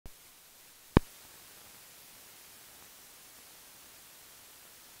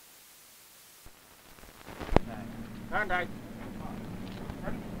Contact.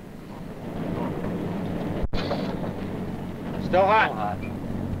 Still hot.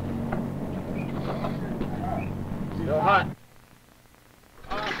 Still hot.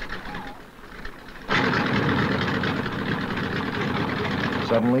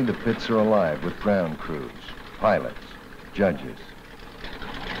 Suddenly, the pits are alive with ground crews, pilots, judges.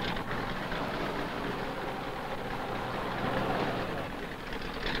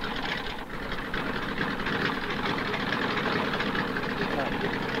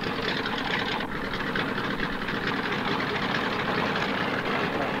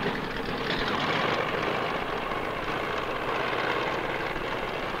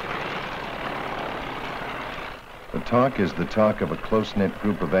 The talk is the talk of a close-knit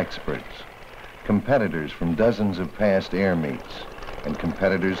group of experts, competitors from dozens of past air meets, and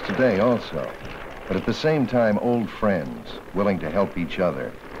competitors today also, but at the same time old friends, willing to help each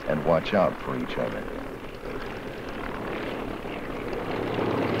other and watch out for each other.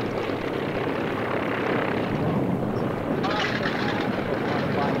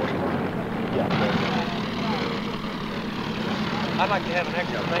 I'd like to have an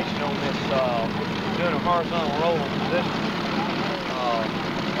explanation on this doing a horizontal roll on position.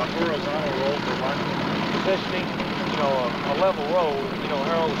 A horizontal roll for what? Positioning, you know, a level roll. You know,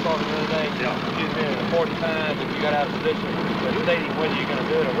 Harold was talking the other day. Yeah. You did it at 45 and you got out of position, but stating whether you're going to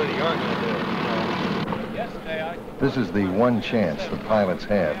do it or whether you aren't going to do it. You know. Yesterday, This is the one chance the pilots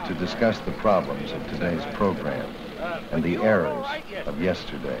have to discuss the problems of today's program and the errors of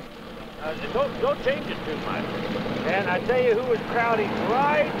yesterday. Don't change it too much. And I tell you who was crowding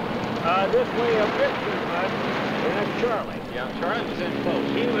right this way a bit too much, and that's Charlie. Yeah, Charlie was in close.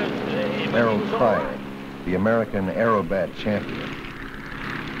 He was... Harold Krier, the American Aerobatic Champion.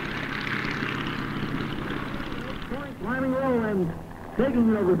 Climbing roll and taking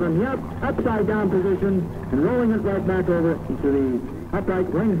it over from the upside down position and rolling it right back over into the upright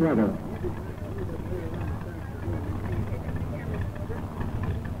wings level.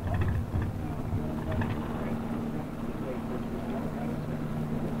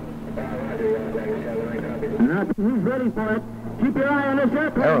 Who's ready for it? Keep your eye on this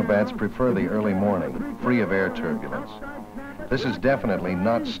airplane. Aerobats prefer the early morning, free of air turbulence. This is definitely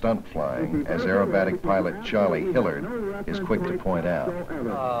not stunt flying, as aerobatic pilot Charlie Hillard is quick to point out.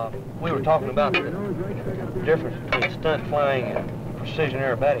 We were talking about the difference between stunt flying and precision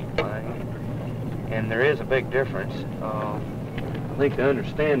aerobatic flying, and there is a big difference. I think to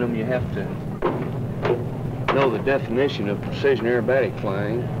understand them, you have to know the definition of precision aerobatic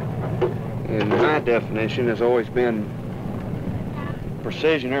flying. And my definition has always been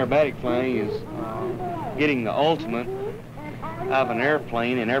precision aerobatic flying is getting the ultimate out of an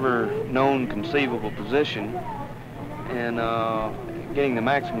airplane in every known conceivable position and getting the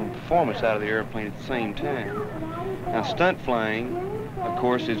maximum performance out of the airplane at the same time. Now, stunt flying, of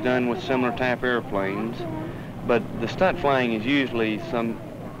course, is done with similar type airplanes, but the stunt flying is usually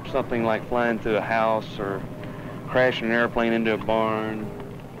something like flying through a house or crashing an airplane into a barn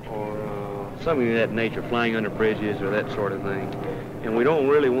or something of that nature, flying under bridges or that sort of thing. And we don't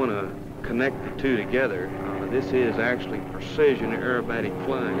really want to connect the two together. This is actually precision aerobatic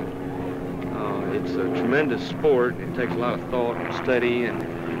flying. It's a tremendous sport. It takes a lot of thought and study, and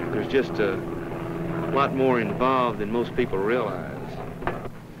there's just a lot more involved than most people realize.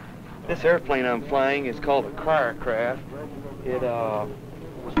 This airplane I'm flying is called the Krier craft. It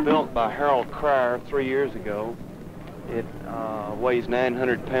was built by Harold Krier 3 years ago. It weighs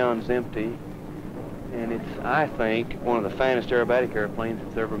 900 pounds empty, and it's, I think, one of the finest aerobatic airplanes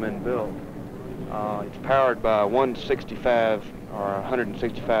that's ever been built. It's powered by a 165 or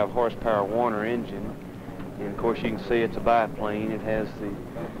 165 horsepower Warner engine, and of course you can see it's a biplane. It has the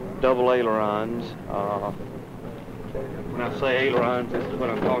double ailerons. When I say ailerons, this is what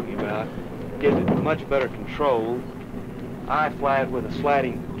I'm talking about. It gives it much better control. I fly it with a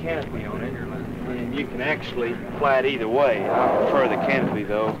sliding canopy on it, and you can actually fly it either way. I prefer the canopy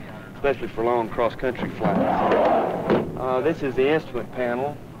though, especially for long cross-country flights. This is the instrument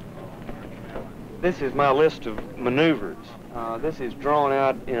panel. This is my list of maneuvers. This is drawn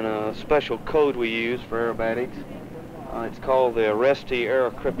out in a special code we use for aerobatics. It's called the Arresti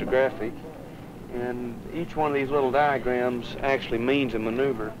Aerocryptographic, and each one of these little diagrams actually means a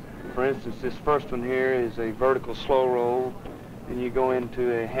maneuver. For instance, this first one here is a vertical slow roll, and you go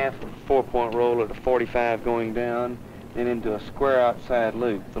into a half of a 4-point roll at a 45 going down, and into a square outside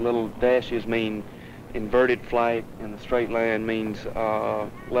loop. The little dashes mean inverted flight, and the straight line means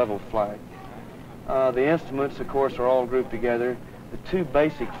level flight. The instruments, of course, are all grouped together. The two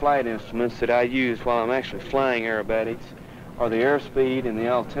basic flight instruments that I use while I'm actually flying aerobatics are the airspeed and the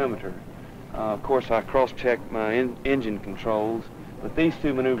altimeter. Of course, I cross-check my engine controls, but these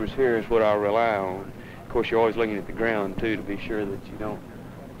two maneuvers here is what I rely on. Of course, you're always looking at the ground, too, to be sure that you don't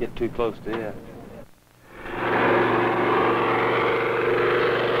get too close to it.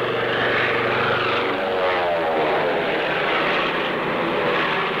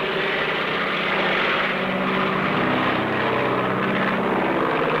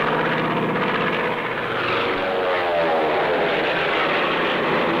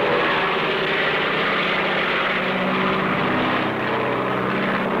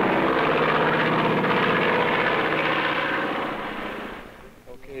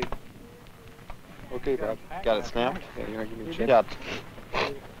 Okay, Bob. Got it snapped? Yeah, you want to give me a check? Got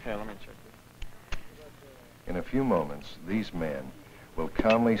it. Here, let me check this. In a few moments, these men will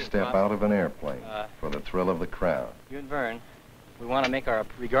calmly step out of an airplane for the thrill of the crowd. You and Vern, we want to make our,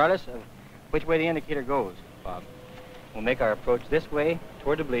 regardless of which way the indicator goes, Bob, we'll make our approach this way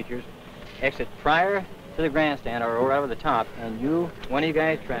toward the bleachers, exit prior to the grandstand or over the top, and you, one of you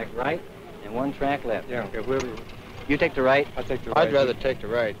guys track right and one track left. Yeah, okay, whoever. You take the right. I'll take the right. I'd rather take the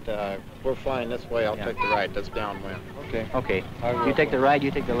right. We're flying this way. I'll take the right. That's downwind. Okay. Okay. You take the right, you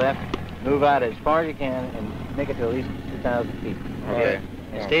take the left. Move out as far as you can and make it to at least 2,000 feet. Okay.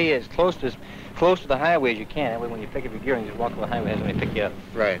 And stay as close to the highway as you can. That way when you pick up your gear and just walk on the highway, that's when they pick you up.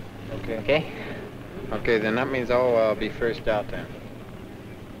 Right. Okay. Okay? Okay, then that means I'll be first out then.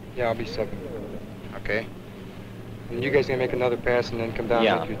 Yeah, I'll be second. Okay. And you guys gonna make another pass and then come down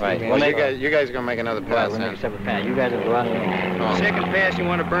Yeah, with your right. team. Well, you guys are gonna make another pass We'll then. make a separate pass. You guys will go out and Second pass, you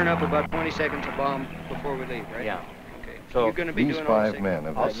want to burn up about 20 seconds of bomb before we leave, right? Yeah. Okay. So you're going to be These doing all five the men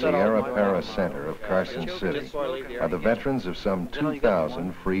of I'll the set all my Sierra Center of Carson City are the veterans of some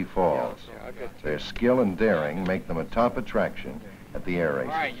 2,000 free falls. Their skill and daring make them a top attraction at the air races.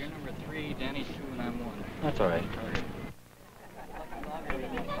 All right, you're number 3, Danny's 2, and I'm 1. That's all right.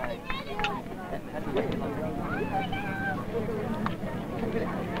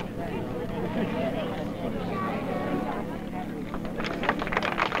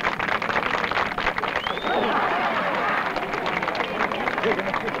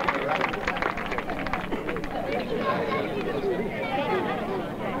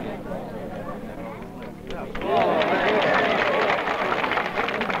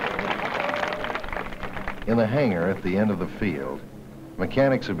 In the hangar at the end of the field,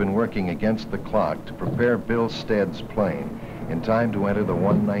 mechanics have been working against the clock to prepare Bill Stead's plane in time to enter the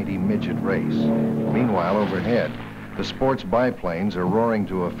 190 midget race. Meanwhile, overhead, the sports biplanes are roaring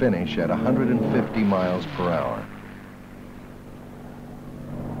to a finish at 150 miles per hour.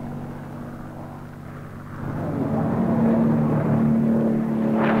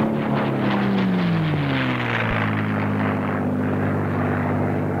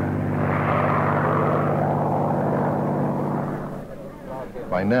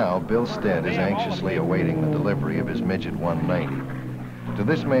 By now, Bill Stead is anxiously awaiting the delivery of his midget 190. To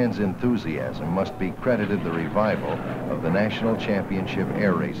this man's enthusiasm must be credited the revival of the National Championship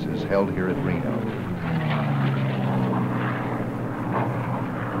Air Races held here at Reno.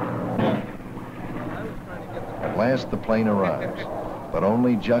 At last, the plane arrives, but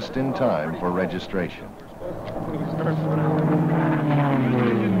only just in time for registration.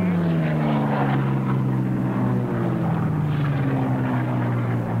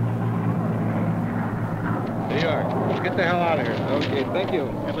 Get the hell out of here. Okay, thank you.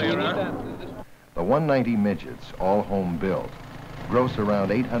 The 190 midgets, all home built, gross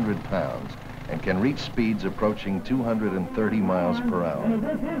around 800 pounds and can reach speeds approaching 230 miles per hour. And if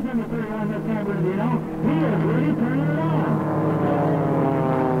this is number 31, Miss Bernardino, he is really turning it on.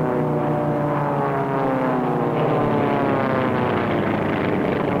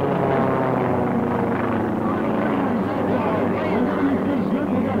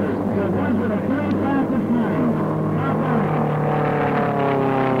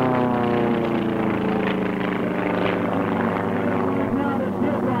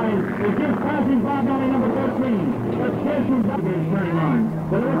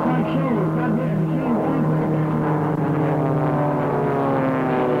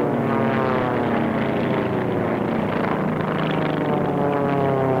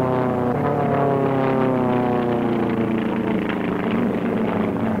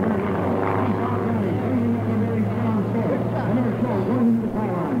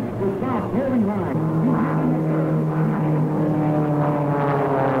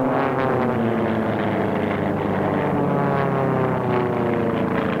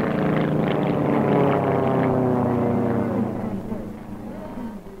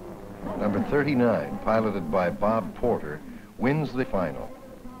 Number 39, piloted by Bob Porter, wins the final.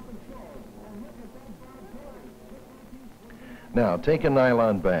 Now, take a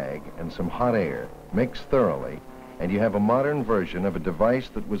nylon bag and some hot air, mix thoroughly, and you have a modern version of a device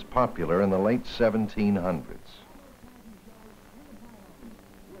that was popular in the late 1700s.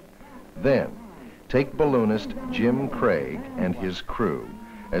 Then, take balloonist Jim Craig and his crew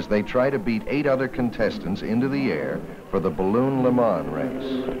as they try to beat 8 other contestants into the air for the Balloon Le Mans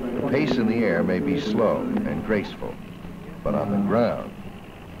race. The pace in the air may be slow and graceful, but on the ground,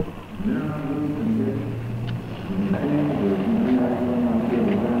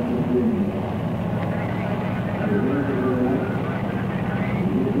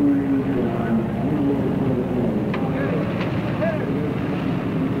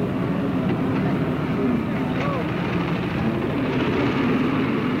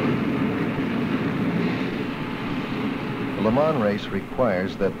 the Le Mans race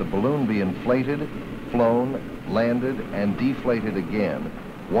requires that the balloon be inflated, flown, landed, and deflated again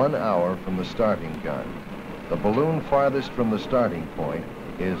 1 hour from the starting gun. The balloon farthest from the starting point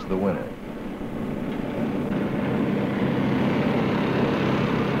is the winner.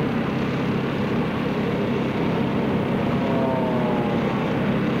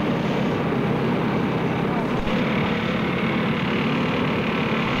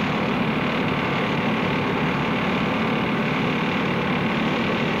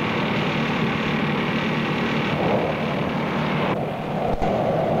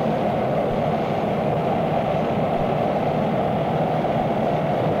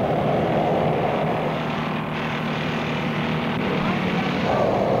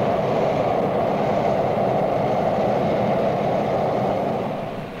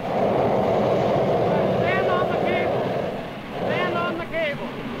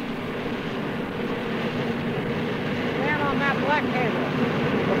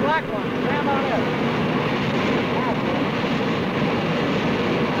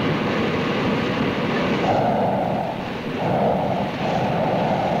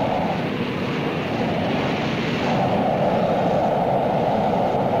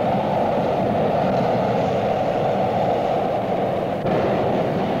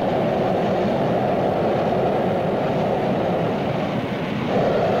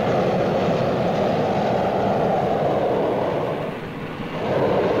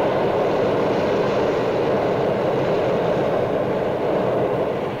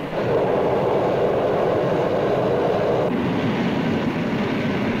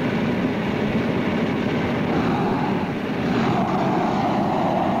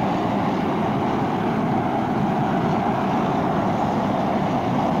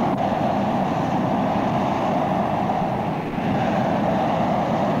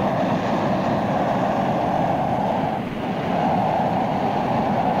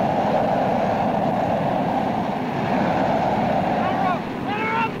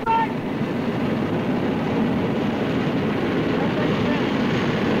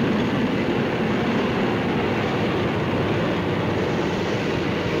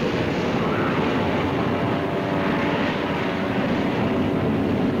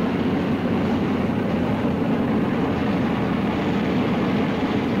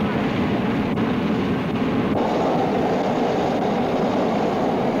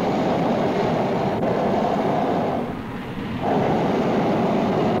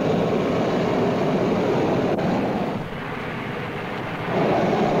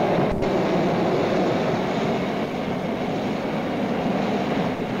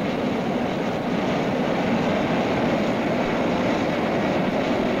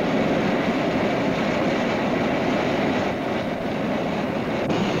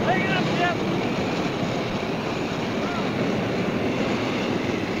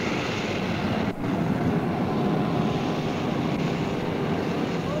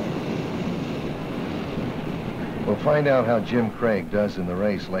 We'll find out how Jim Craig does in the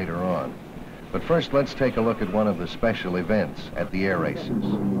race later on. But first, let's take a look at one of the special events at the air races.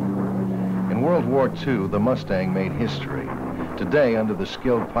 In World War II, the Mustang made history. Today, under the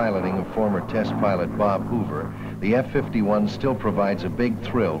skilled piloting of former test pilot Bob Hoover, the F-51 still provides a big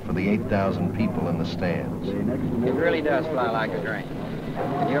thrill for the 8,000 people in the stands. It really does fly like a dream.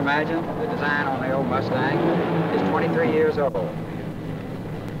 Can you imagine? The design on the old Mustang is 23 years old.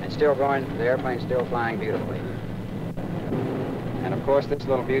 And still going, the airplane's still flying beautifully. And of course, this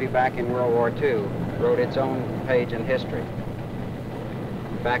little beauty back in World War II wrote its own page in history.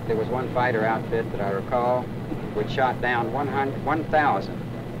 In fact, there was one fighter outfit that I recall which shot down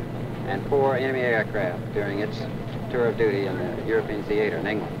 1,004 enemy aircraft during its tour of duty in the European theater in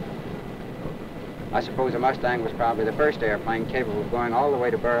England. I suppose the Mustang was probably the first airplane capable of going all the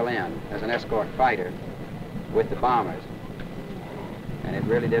way to Berlin as an escort fighter with the bombers. And it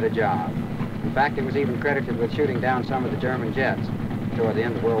really did a job. In fact, it was even credited with shooting down some of the German jets toward the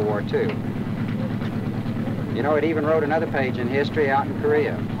end of World War II. You know, it even wrote another page in history out in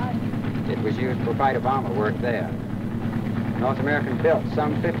Korea. It was used for fighter bomber work there. North American built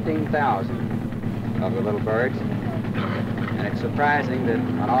some 15,000 of the little birds, and it's surprising that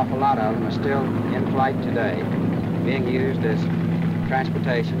an awful lot of them are still in flight today, being used as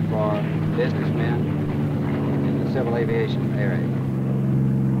transportation for businessmen in the civil aviation area.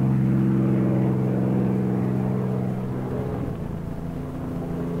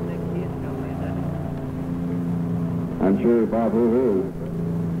 I'm sure Bob Hoover is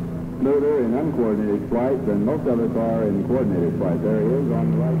smoother in uncoordinated flight than most of us are in coordinated flight. There he is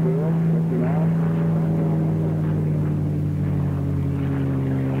on the right wheel, lifting out.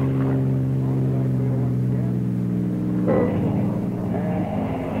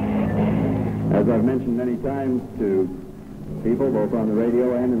 As I've mentioned many times to people, both on the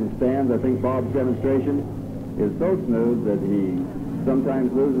radio and in the stands, I think Bob's demonstration is so smooth that he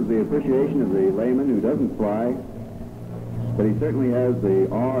sometimes loses the appreciation of the layman who doesn't fly. But he certainly has the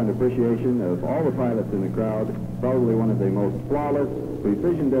awe and appreciation of all the pilots in the crowd, probably one of the most flawless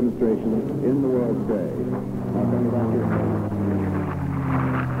precision demonstrations in the world today. Now, turn it on here.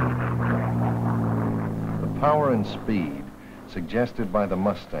 The power and speed suggested by the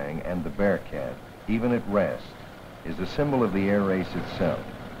Mustang and the Bearcat, even at rest, is a symbol of the air race itself.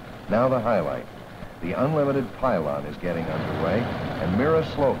 Now the highlight. The unlimited pylon is getting underway, and Mira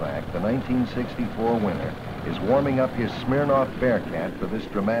Slovak, the 1964 winner, is warming up his Smirnoff Bearcat for this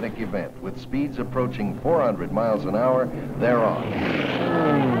dramatic event. With speeds approaching 400 miles an hour, they're off.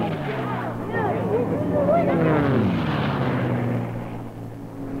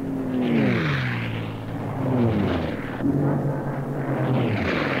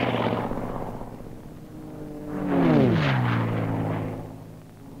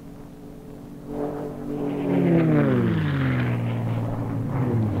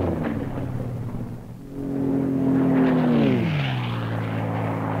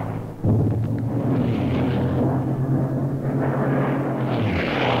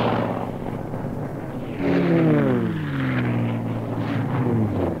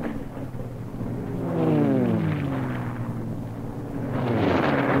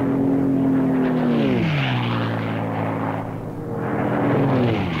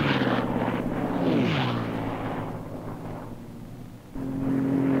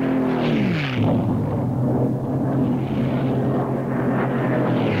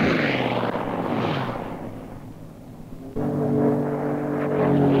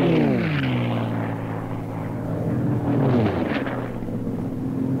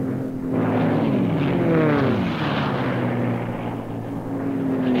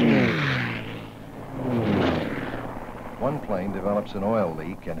 Develops an oil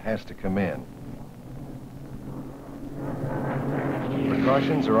leak and has to come in.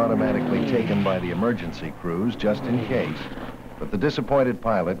 Precautions are automatically taken by the emergency crews just in case, but the disappointed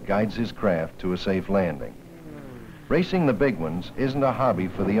pilot guides his craft to a safe landing. Racing the big ones isn't a hobby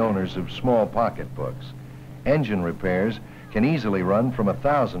for the owners of small pocketbooks. Engine repairs can easily run from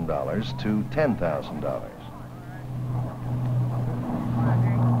 $1,000 to $10,000.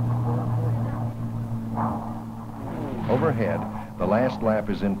 Overhead, the last lap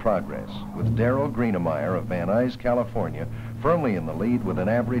is in progress, with Darrell Greenemeyer of Van Nuys, California, firmly in the lead with an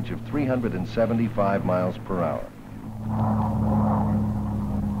average of 375 miles per hour.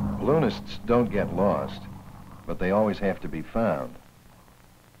 Balloonists don't get lost, but they always have to be found.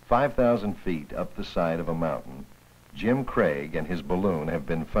 5,000 feet up the side of a mountain, Jim Craig and his balloon have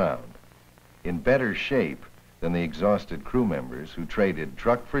been found, in better shape than the exhausted crew members who traded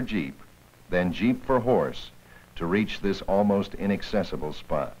truck for Jeep, then Jeep for horse, to reach this almost inaccessible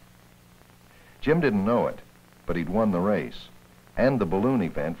spot. Jim didn't know it, but he'd won the race and the balloon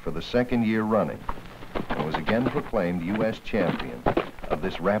event for the second year running, and was again proclaimed U.S. champion of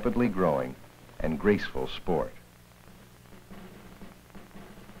this rapidly growing and graceful sport.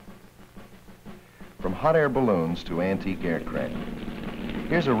 From hot air balloons to antique aircraft,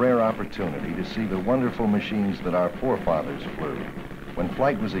 here's a rare opportunity to see the wonderful machines that our forefathers flew when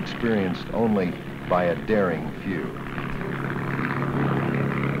flight was experienced only by a daring few.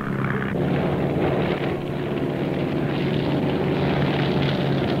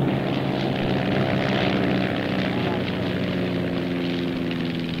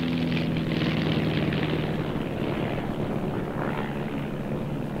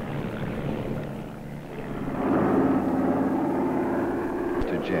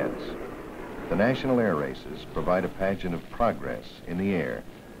 To jets. The National Air Races provide a pageant of progress in the air.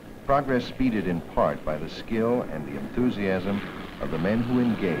 Progress speeded in part by the skill and the enthusiasm of the men who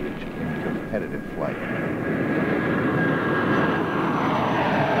engage in competitive flight.